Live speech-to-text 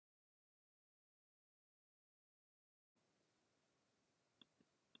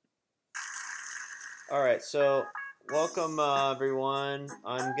All right, so welcome everyone.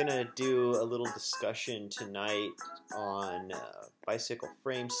 I'm gonna do a little discussion tonight on bicycle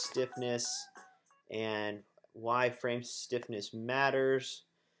frame stiffness and why frame stiffness matters.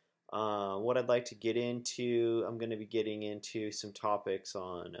 What I'd like to get into, I'm going to be getting into some topics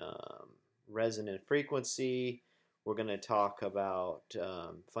on resonant frequency. We're going to talk about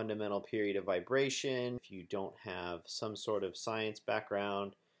fundamental period of vibration. If you don't have some sort of science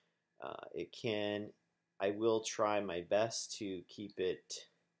background, I will try my best to keep it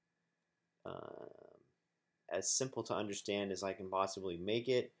as simple to understand as I can possibly make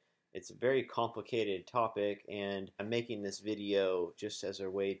it. It's a very complicated topic, and I'm making this video just as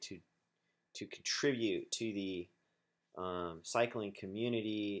a way to contribute to the cycling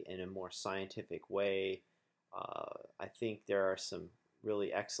community in a more scientific way. I think there are some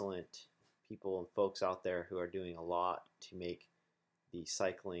really excellent people and folks out there who are doing a lot to make the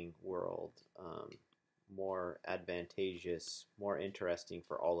cycling world more advantageous, more interesting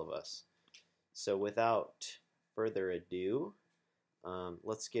for all of us. So without further ado,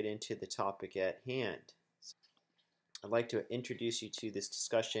 let's get into the topic at hand. I'd like to introduce you to this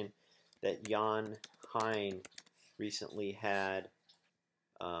discussion that Jan Heine recently had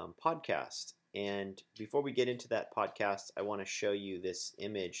podcast. And before we get into that podcast, I want to show you this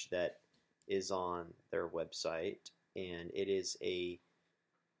image that is on their website. And it is a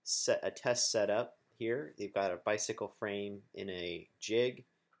test setup here. They've got a bicycle frame in a jig,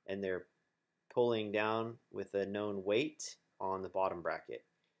 and they're pulling down with a known weight on the bottom bracket.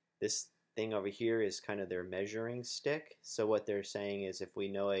 This thing over here is kind of their measuring stick. So what they're saying is, if we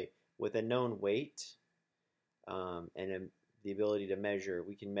know with a known weight the ability to measure,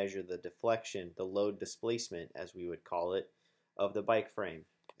 we can measure the deflection, the load displacement, as we would call it, of the bike frame.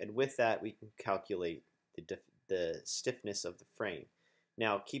 And with that, we can calculate the stiffness of the frame.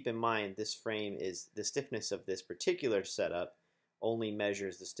 Now, keep in mind, this frame is the stiffness of this particular setup only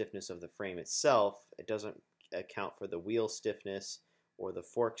measures the stiffness of the frame itself. It doesn't account for the wheel stiffness or the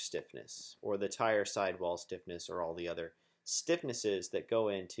fork stiffness or the tire sidewall stiffness or all the other stiffnesses that go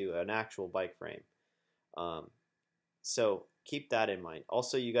into an actual bike frame. So keep that in mind.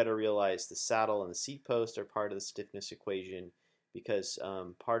 Also, you got to realize the saddle and the seat post are part of the stiffness equation, because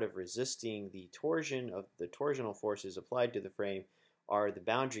part of resisting the torsional forces applied to the frame are the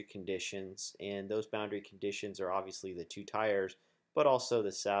boundary conditions, and those boundary conditions are obviously the two tires, but also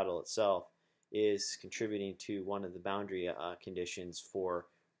the saddle itself is contributing to one of the boundary conditions for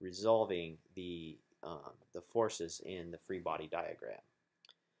resolving the forces in the free body diagram.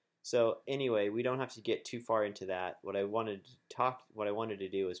 So anyway, we don't have to get too far into that. What I wanted to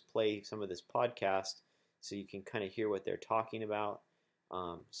do is play some of this podcast so you can kind of hear what they're talking about.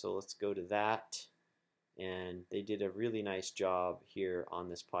 So let's go to that. And they did a really nice job here on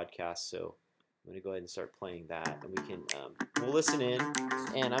this podcast. So I'm going to go ahead and start playing that, and we can we'll listen in.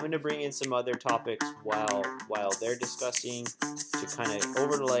 And I'm going to bring in some other topics while they're discussing, to kind of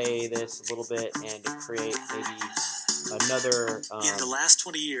overlay this a little bit and to create maybe another in the last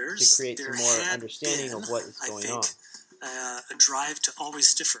 20 years, to create some more understanding of what is going on. A drive to always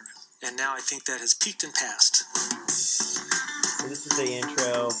stiffer, and now I think that has peaked and passed. So this is the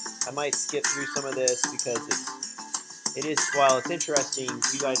intro. I might skip through some of this because while it's interesting,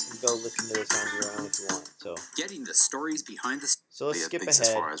 you guys can go listen to this on your own if you want. So getting the stories behind this. So let's skip ahead.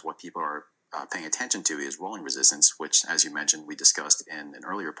 As far as what people are paying attention to is rolling resistance, which, as you mentioned, we discussed in an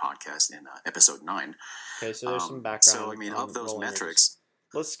earlier podcast in episode 9. Okay, so there's some background. So I mean, of those metrics,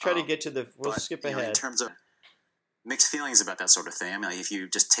 let's try to get to the. We'll skip ahead. In terms of mixed feelings about that sort of thing. I mean, like, if you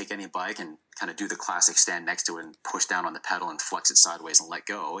just take any bike and kind of do the classic stand next to it and push down on the pedal and flex it sideways and let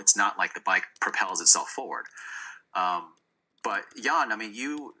go, it's not like the bike propels itself forward. But Jan, I mean,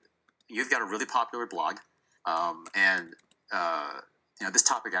 you've got a really popular blog, and this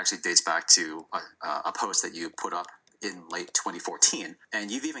topic actually dates back to a post that you put up in late 2014,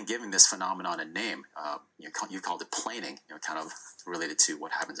 and you've even given this phenomenon a name. You called it planing, kind of related to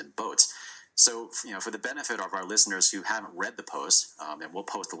what happens in boats. So, for the benefit of our listeners who haven't read the post, and we'll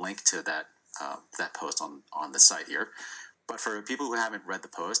post a link to that post on the site here. But for people who haven't read the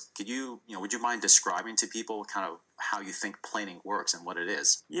post, would you mind describing to people kind of how you think planing works and what it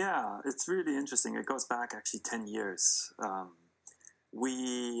is? Yeah, it's really interesting. It goes back actually 10 years.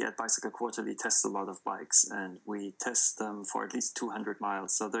 We at Bicycle Quarterly test a lot of bikes, and we test them for at least 200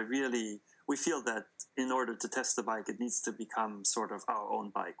 miles. So we feel that in order to test the bike, it needs to become sort of our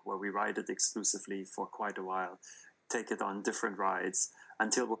own bike, where we ride it exclusively for quite a while, take it on different rides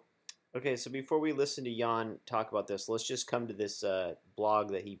until Okay, so before we listen to Jan talk about this, let's just come to this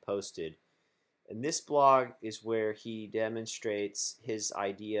blog that he posted. And this blog is where he demonstrates his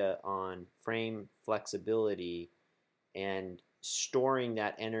idea on frame flexibility and storing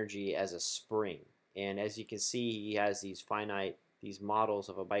that energy as a spring. And as you can see, he has these models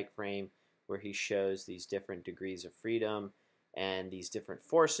of a bike frame where he shows these different degrees of freedom and these different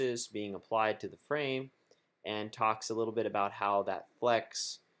forces being applied to the frame, and talks a little bit about how that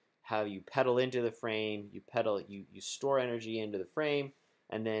flex, how you pedal into the frame, you store energy into the frame,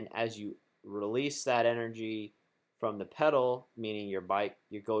 and then as you release that energy from the pedal, meaning your bike,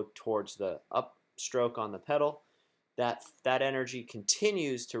 you go towards the upstroke on the pedal, that energy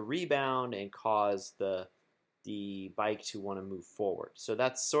continues to rebound and cause the bike to want to move forward. So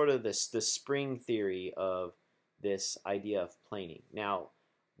that's sort of the spring theory of this idea of planing. Now,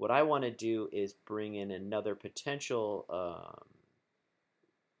 what I want to do is bring in another potential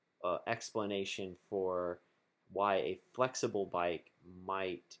explanation for why a flexible bike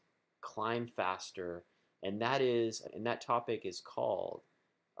might climb faster, and that topic is called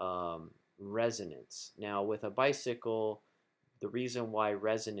resonance. Now, with a bicycle, the reason why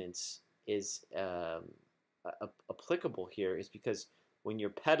resonance is applicable here is because when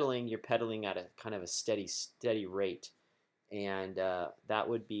you're pedaling at a kind of a steady rate, and that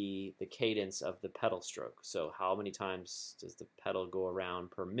would be the cadence of the pedal stroke. So how many times does the pedal go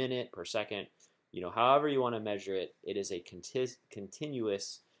around per minute, per second? However you want to measure it, it is a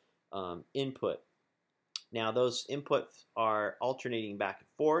continuous input. Now those inputs are alternating back and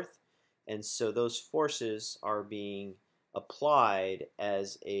forth, and so those forces are being applied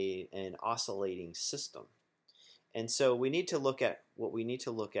as an oscillating system. And so what we need to look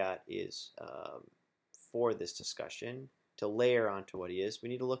at is, for this discussion, to layer onto what he is, we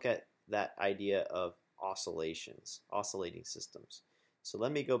need to look at that idea of oscillating systems. So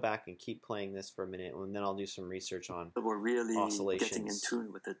let me go back and keep playing this for a minute, and then I'll do some research on We're really oscillations. getting in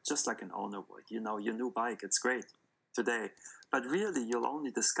tune with it, just like an owner would. Your new bike, it's great today, but really you'll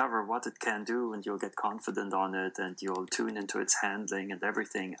only discover what it can do, and you'll get confident on it, and you'll tune into its handling and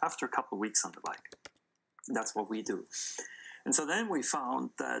everything after a couple of weeks on the bike. That's what we do. And so then we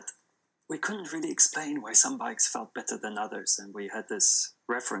found that we couldn't really explain why some bikes felt better than others. And we had this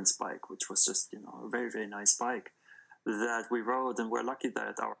reference bike, which was just, a very, very nice bike that we rode, and we're lucky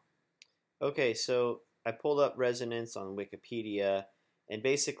that our... Okay, so I pulled up resonance on Wikipedia, and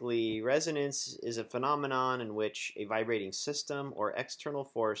basically resonance is a phenomenon in which a vibrating system or external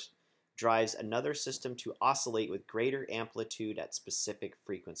force drives another system to oscillate with greater amplitude at specific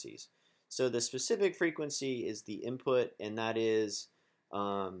frequencies. So the specific frequency is the input, and that is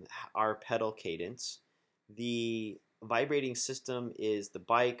our pedal cadence. The vibrating system is the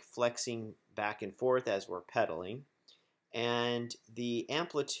bike flexing back and forth as we're pedaling. And the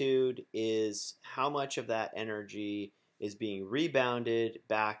amplitude is how much of that energy is being rebounded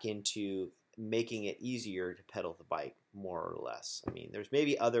back into making it easier to pedal the bike, more or less. I mean, there's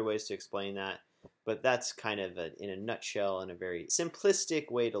maybe other ways to explain that, but that's kind of in a nutshell and a very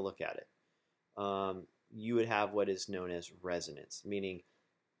simplistic way to look at it. You would have what is known as resonance, meaning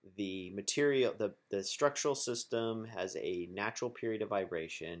the material, the structural system has a natural period of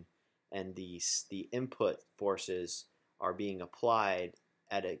vibration, and the input forces are being applied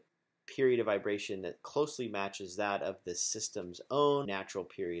at a period of vibration that closely matches that of the system's own natural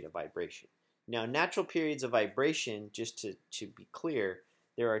period of vibration. Now, natural periods of vibration, just to be clear,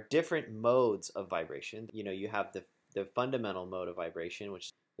 there are different modes of vibration. You have the fundamental mode of vibration,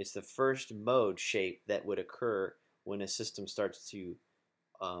 which is the first mode shape that would occur when a system starts to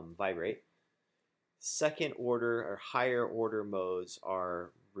vibrate. Second order or higher order modes are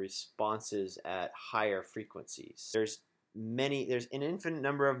responses at higher frequencies. There's an infinite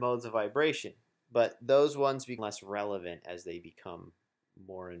number of modes of vibration, but those ones become less relevant as they become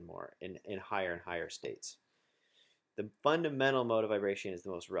more and more in higher and higher states. The fundamental mode of vibration is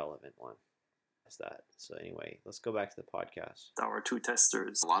the most relevant one. That. So anyway, let's go back to the podcast. Our two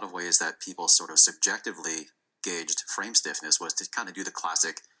testers. A lot of ways that people sort of subjectively gauged frame stiffness was to kind of do the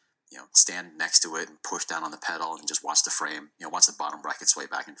classic, stand next to it and push down on the pedal and just watch the frame, watch the bottom bracket sway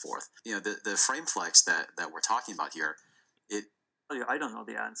back and forth. The frame flex that we're talking about here, I don't know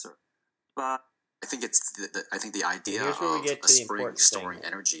the answer, but I think it's the idea of a spring storing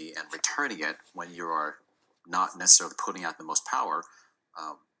energy and returning it when you are not necessarily putting out the most power.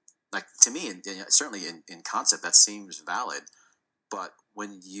 Like, to me, certainly in concept, that seems valid. But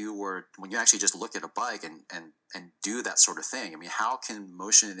when you actually just look at a bike and do that sort of thing, I mean, how can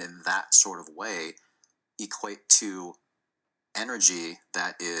motion in that sort of way equate to energy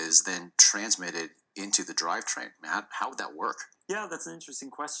that is then transmitted into the drivetrain? I mean, how would that work? Yeah, that's an interesting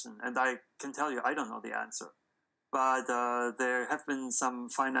question. And I can tell you, I don't know the answer. But there have been some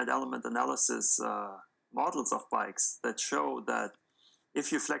finite element analysis models of bikes that show that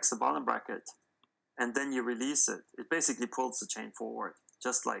if you flex the bottom bracket and then you release it, it basically pulls the chain forward,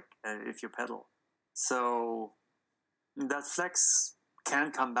 just like if you pedal. So that flex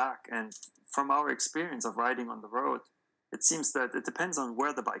can come back. And from our experience of riding on the road, it seems that it depends on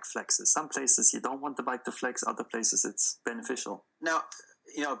where the bike flexes. Some places you don't want the bike to flex, other places it's beneficial. Now,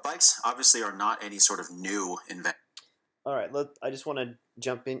 bikes obviously are not any sort of new invention. All right, I just want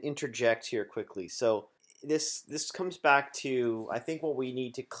to interject here quickly. So this comes back to, I think what we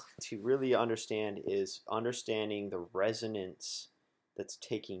need to really understand is understanding the resonance that's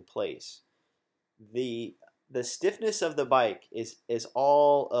taking place. The stiffness of the bike is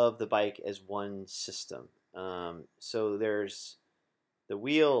all of the bike as one system. So there's the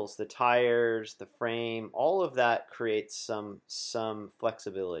wheels, the tires, the frame, all of that creates some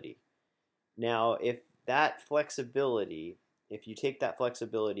flexibility. Now, if you take that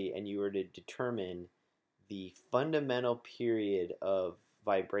flexibility and you were to determine the fundamental period of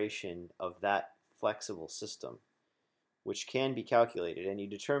vibration of that flexible system, which can be calculated, and you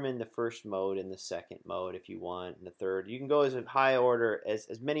determine the first mode and the second mode if you want, and the third, you can go as high order, as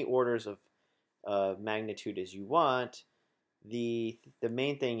many orders of magnitude as you want. The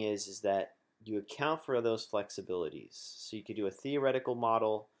main thing is that you account for those flexibilities. So you could do a theoretical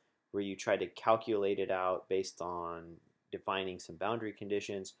model where you try to calculate it out based on defining some boundary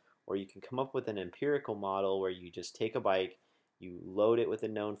conditions, or you can come up with an empirical model where you just take a bike, you load it with a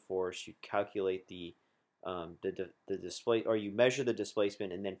known force, you calculate the display, or you measure the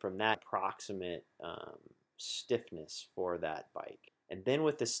displacement, and then from that approximate stiffness for that bike. And then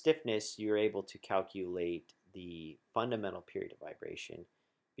with the stiffness, you're able to calculate the fundamental period of vibration,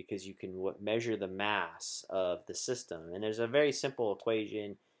 because you can measure the mass of the system. And there's a very simple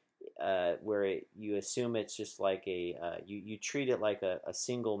equation where you assume it's just like you treat it like a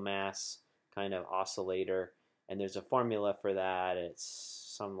single mass kind of oscillator, and there's a formula for that.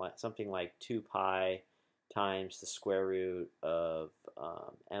 It's something like 2 pi times the square root of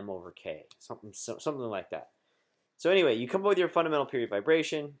m over k, something like that. So anyway, you come up with your fundamental period of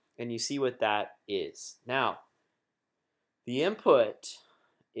vibration, and you see what that is. Now, the input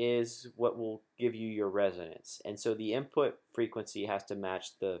is what will give you your resonance. And so the input frequency has to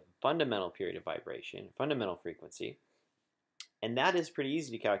match the fundamental period of vibration, fundamental frequency. And that is pretty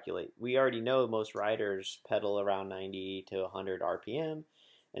easy to calculate. We already know most riders pedal around 90 to 100 RPM.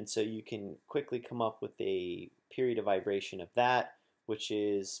 And so you can quickly come up with a period of vibration of that, which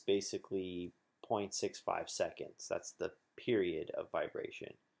is basically 0.65 seconds. That's the period of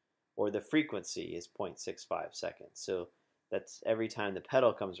vibration. Or the frequency is 0.65 seconds. So that's every time the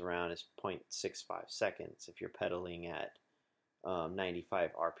pedal comes around is 0.65 seconds if you're pedaling at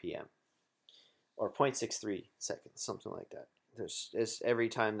 95 RPM. Or 0.63 seconds, something like that. There's every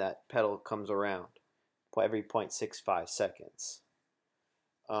time that pedal comes around, every 0.65 seconds.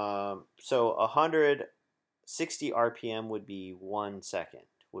 So 160 RPM would be 1 second,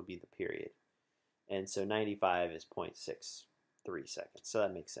 would be the period. And so 95 is 0.63 seconds. So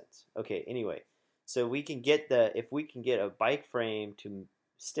that makes sense. Okay, anyway. So we can get if we can get a bike frame to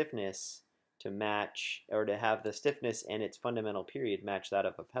stiffness to match, or to have the stiffness and its fundamental period match that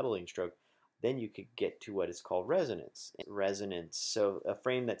of a pedaling stroke, then you could get to what is called resonance. So a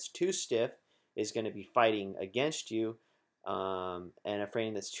frame that's too stiff is going to be fighting against you, and a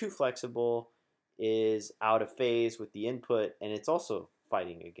frame that's too flexible is out of phase with the input, and it's also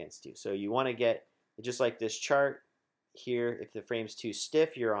fighting against you. So you want to get, just like this chart here, if the frame's too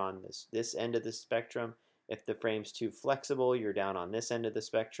stiff, you're on this end of the spectrum. If the frame's too flexible, you're down on this end of the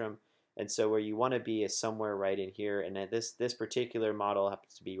spectrum. And so where you want to be is somewhere right in here. And this particular model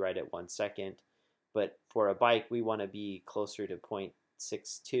happens to be right at 1 second. But for a bike, we want to be closer to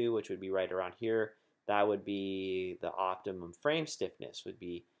 0.62, which would be right around here. That would be the optimum frame stiffness, would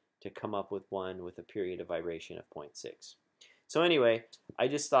be to come up with one with a period of vibration of 0.6. So anyway, I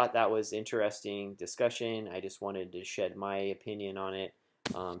just thought that was interesting discussion. I just wanted to shed my opinion on it.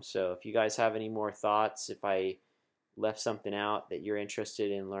 So if you guys have any more thoughts, if I left something out that you're interested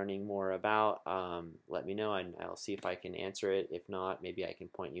in learning more about, let me know, and I'll see if I can answer it. If not, maybe I can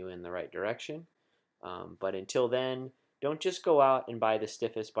point you in the right direction. But until then, don't just go out and buy the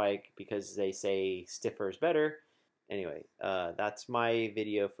stiffest bike because they say stiffer is better. Anyway, that's my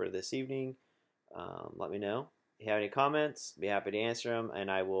video for this evening. Let me know. If you have any comments, be happy to answer them, and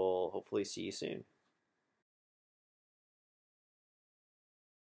I will hopefully see you soon.